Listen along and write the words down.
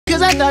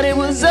'cause I thought it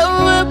was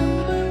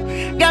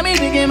over. Got me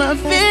thinking my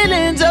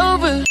feelings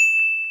over.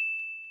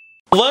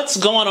 What's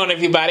going on,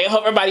 everybody? I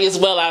hope everybody is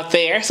well out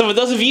there. So for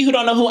those of you who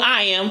don't know who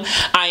I am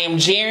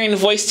Jaren,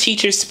 voice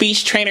teacher,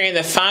 speech trainer, and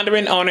the founder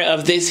and owner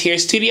of this here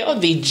studio,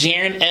 the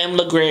Jaren M.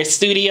 LeGrare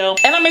Studio.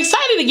 And I'm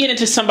excited to get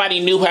into somebody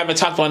new who I haven't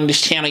talked about on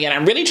this channel yet.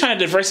 I'm really trying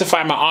to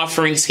diversify my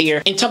offerings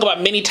here and talk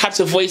about many types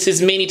of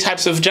voices, many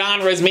types of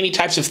genres, many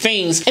types of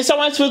things. And so I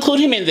wanted to include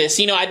him in this.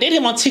 You know, I did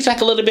him on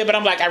TikTok a little bit, but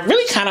I'm like, I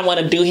really kind of want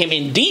to do him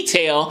in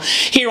detail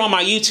here on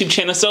my YouTube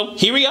channel. So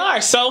here we are.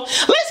 So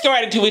let's go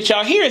right into it,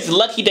 y'all. Here is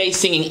Lucky Daye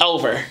singing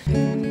Over.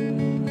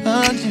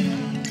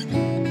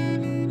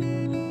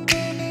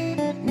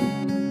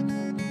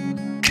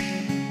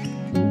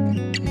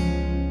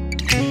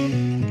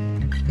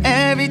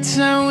 Every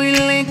time we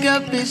link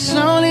up, it's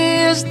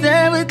only us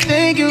that we're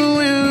thinking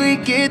when we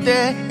get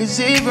there. Is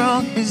it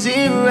wrong? Is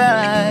it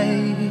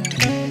right?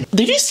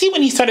 Did you see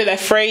when he started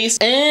that phrase?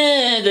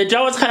 The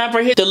jaw was kind of up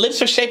right here. The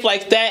lips are shaped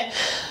like that.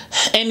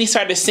 And he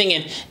started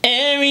singing,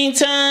 every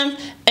time,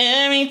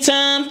 every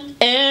time,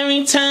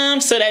 every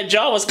time. So that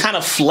jaw was kind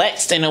of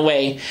flexed in a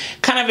way.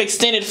 Kind of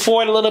extended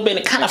forward a little bit.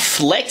 And kind of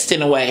flexed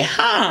in a way.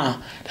 Huh.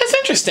 That's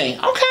interesting.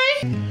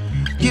 Okay.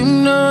 You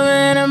know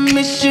that I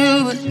miss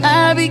you, but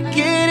I be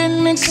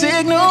getting mixed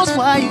signals.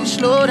 Why you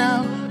slow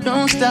down?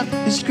 Don't stop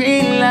the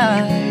screen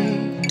light.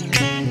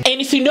 And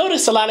if you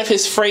notice, a lot of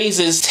his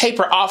phrases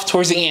taper off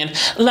towards the end.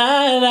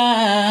 La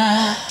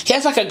la. He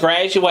has like a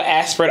gradual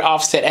aspirate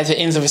offset at the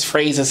ends of his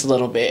phrases a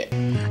little bit.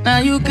 Now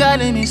you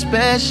calling me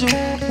special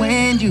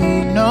when you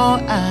know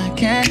I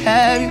can't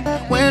have you.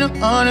 When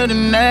I'm on to the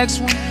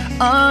next one,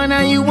 oh,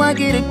 now you want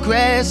to get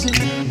aggressive.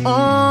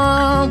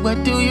 Oh,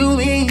 what do you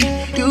mean?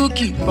 You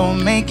keep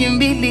on making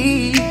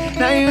believe.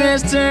 Now your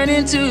ass turn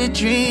into a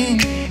dream.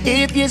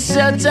 If you're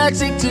so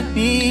toxic to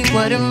me,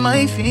 what am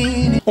I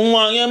feeling?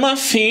 Why am I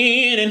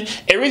feeling?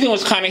 Everything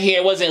was kind of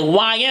here. It wasn't,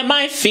 why am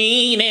I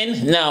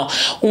feeling? No,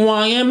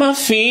 why am I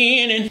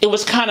feeling? It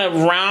was kind of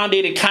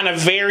rounded and kind of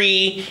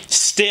very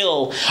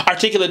still,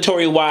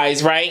 articulatory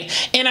wise, right?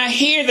 And I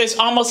hear there's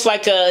almost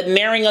like a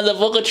narrowing of the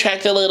vocal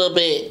tract a little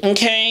bit,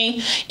 okay?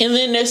 And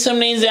then there's some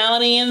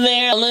nasality in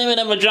there, a little bit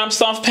of a drop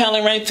soft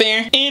palate right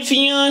there. If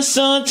you're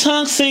so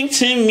toxic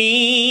to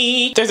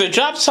me. There's a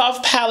drop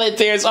soft palate.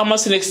 There's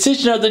almost an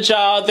extension of the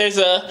jaw. There's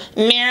a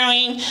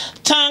narrowing,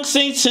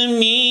 toxic to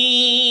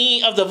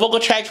me of the vocal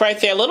tract right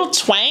there. A little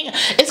twang.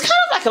 It's kind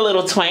of like a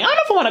little twang. I don't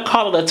know if I want to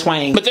call it a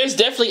twang, but there's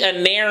definitely a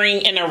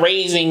narrowing and a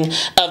raising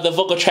of the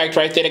vocal tract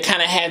right there to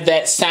kind of have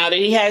that sound that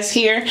he has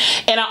here.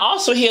 And I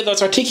also hear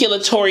those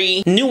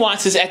articulatory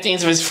nuances at the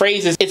ends of his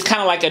phrases. It's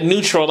kind of like a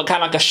neutral,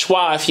 kind of like a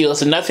schwa, if you will.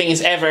 So nothing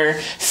is ever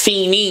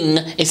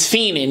fiending, it's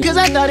fiending. 'Cause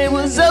I thought it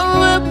was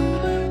over.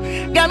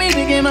 Got me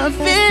thinking my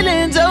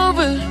feelings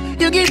over.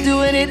 You keep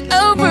doing it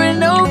over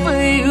and over.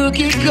 You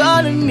keep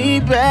calling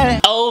me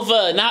back.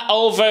 Over, not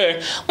over.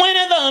 When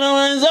I thought it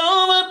was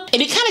over.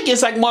 And it kind of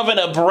gives like more of an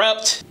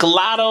abrupt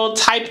glottal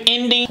type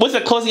ending with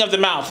the closing of the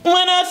mouth.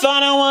 When I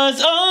thought it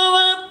was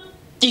over.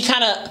 He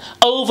kind of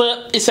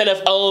over instead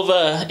of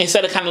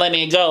kind of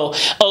letting it go.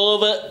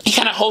 Over. He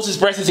kind of holds his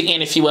breath at the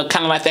end, if you will.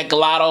 Kind of like that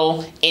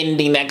glottal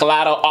ending, that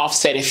glottal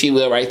offset, if you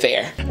will, right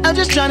there. I'm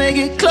just trying to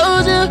get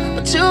closer,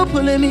 but you're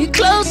pulling me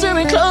closer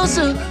and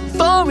closer.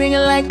 Phone ringing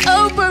like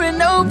over and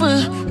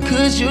over,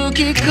 'cause you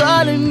keep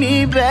calling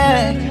me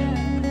back.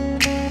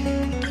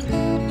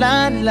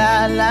 La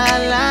la la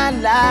la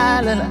la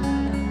la la.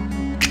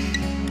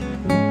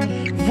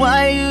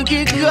 Why you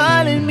keep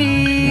calling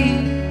me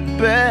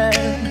back?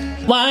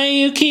 Why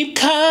you keep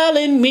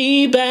calling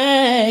me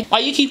back? Why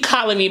you keep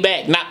calling me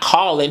back? Not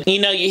calling. You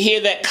know, you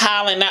hear that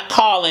calling, not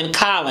calling,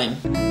 calling.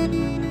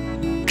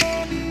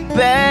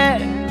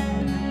 Back.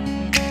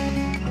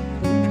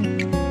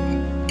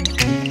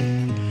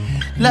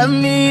 Love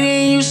me,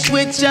 then you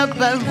switch up.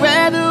 I'd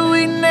rather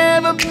we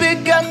never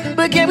pick up,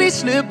 but can we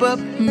slip up,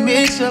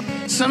 mix up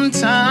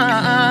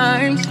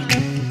sometimes?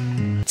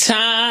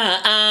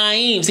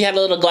 Times. He had a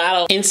little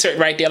glottal insert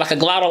right there, like a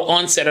glottal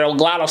onset or a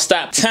glottal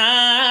stop.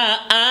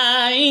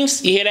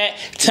 Times. You hear that?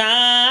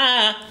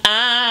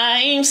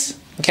 Times.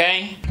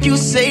 Okay? You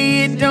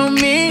say it don't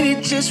mean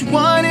it, just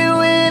want it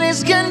when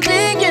it's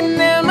convenient.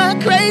 Am I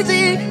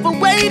crazy for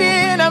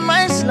waiting? I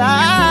might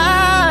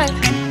slide.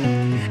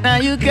 Now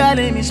you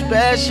calling me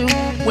special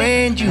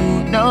when you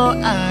know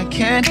I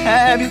can't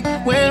have you.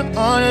 When I'm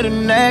on to the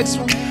next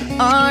one,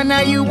 oh,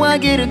 now you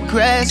want to get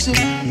aggressive.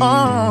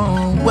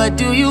 Oh, what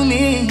do you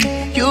mean?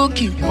 You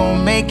keep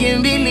on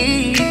making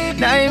believe.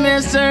 Now your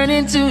man's turned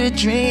into a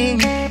dream.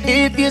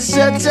 If you're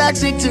so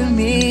toxic to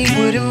me,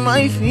 what am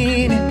I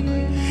feeling?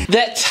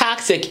 That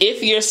toxic,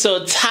 if you're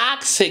so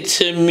toxic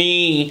to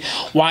me,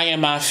 why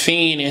am I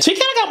fiending? So he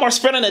kind of got more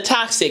spread on the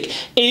toxic.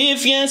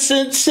 If you're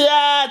so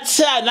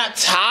not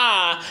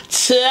ta.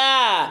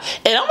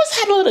 It almost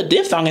had a little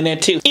diphthong in there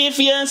too. If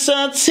you're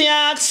so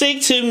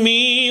toxic to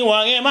me,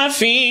 why am I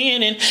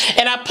fiending?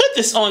 And I put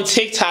this on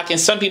TikTok and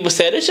some people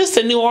said it's just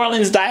a New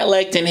Orleans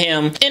dialect in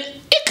him. And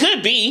It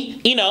could be,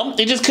 you know,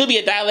 it just could be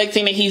a dialect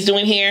thing that he's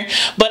doing here,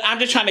 but I'm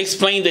just trying to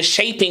explain the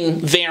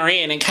shaping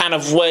therein and kind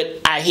of what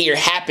I hear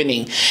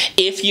happening.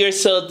 If you're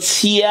so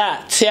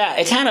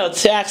it kind of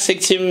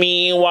toxic to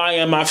me, why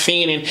am I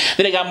fiending?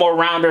 Then it got more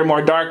rounder,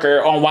 more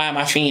darker on why am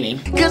I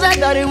fiending. Cause I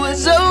thought it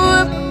was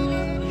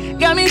over,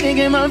 got me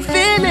thinking my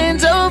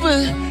feelings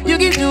over. You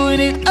keep doing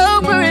it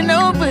over and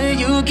over,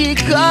 you keep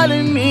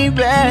calling me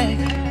back.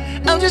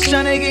 I'm just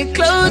trying to get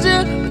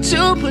closer, but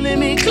you pulling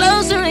me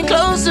closer and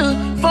closer.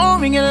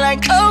 Phone ringing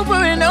like over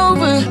and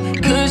over,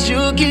 cause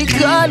you keep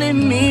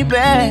calling me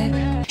back.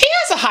 He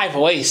has a high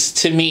voice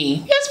to me.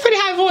 He has a pretty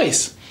high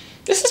voice.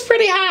 This is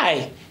pretty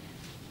high.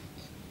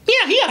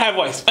 Yeah, he got a high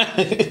voice.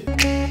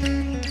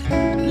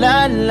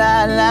 La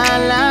la la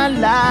la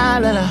la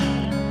la la.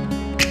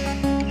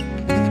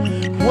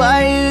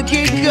 Why you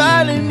keep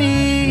calling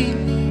me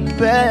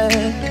back?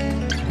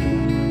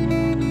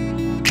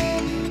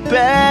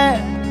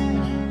 Back.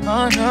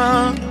 Oh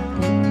no.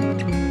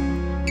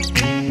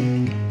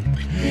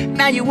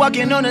 Now you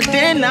walking on a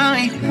thin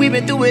line. We've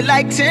been through it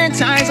like 10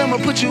 times. I'ma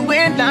put you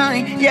in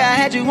line. Yeah, I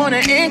had you on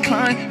an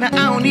incline. Now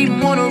I don't even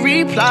wanna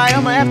reply.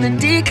 I'ma have to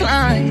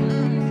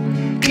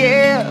decline.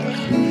 Yeah,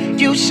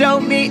 you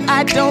showed me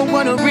I don't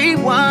wanna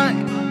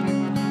rewind.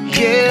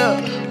 Yeah,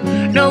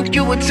 no,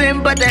 you a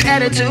 10, but that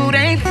attitude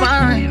ain't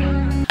fine.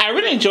 I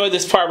really enjoy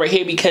this part right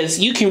here because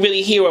you can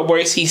really hear what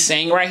words he's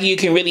saying right here. You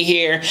can really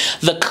hear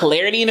the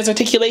clarity in his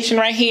articulation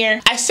right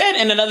here. I said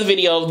in another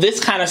video, this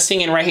kind of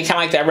singing right here, kind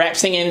of like that rap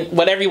singing,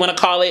 whatever you want to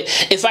call it,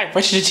 it's like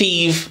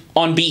recitative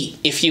on beat,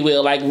 if you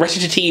will, like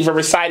recitative or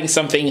reciting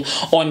something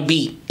on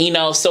beat, you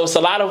know? So it's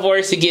a lot of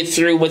words to get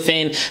through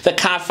within the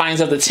confines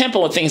of the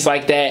tempo and things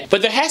like that.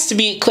 But there has to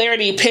be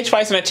clarity,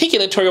 pitch-wise and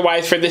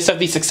articulatory-wise for this stuff to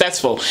be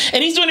successful.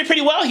 And he's doing it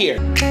pretty well here.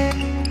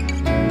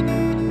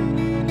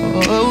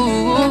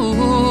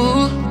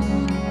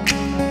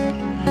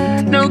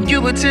 No,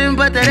 you a 10,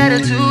 but that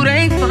attitude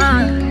ain't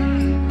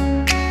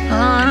fine.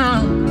 Oh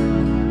no.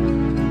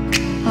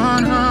 Oh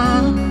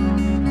no.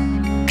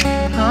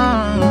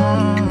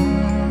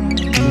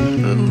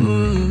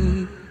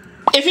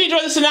 If you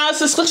enjoyed this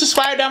analysis, click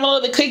subscribe down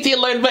below and click the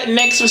alert button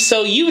next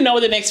so you know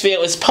the next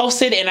video is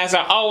posted. And as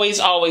I always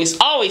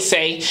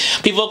say,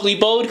 be vocally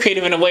bold,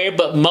 creative, and aware,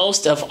 but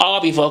most of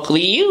all, be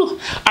vocally you.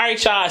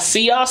 Alright, y'all.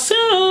 See y'all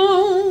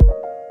soon.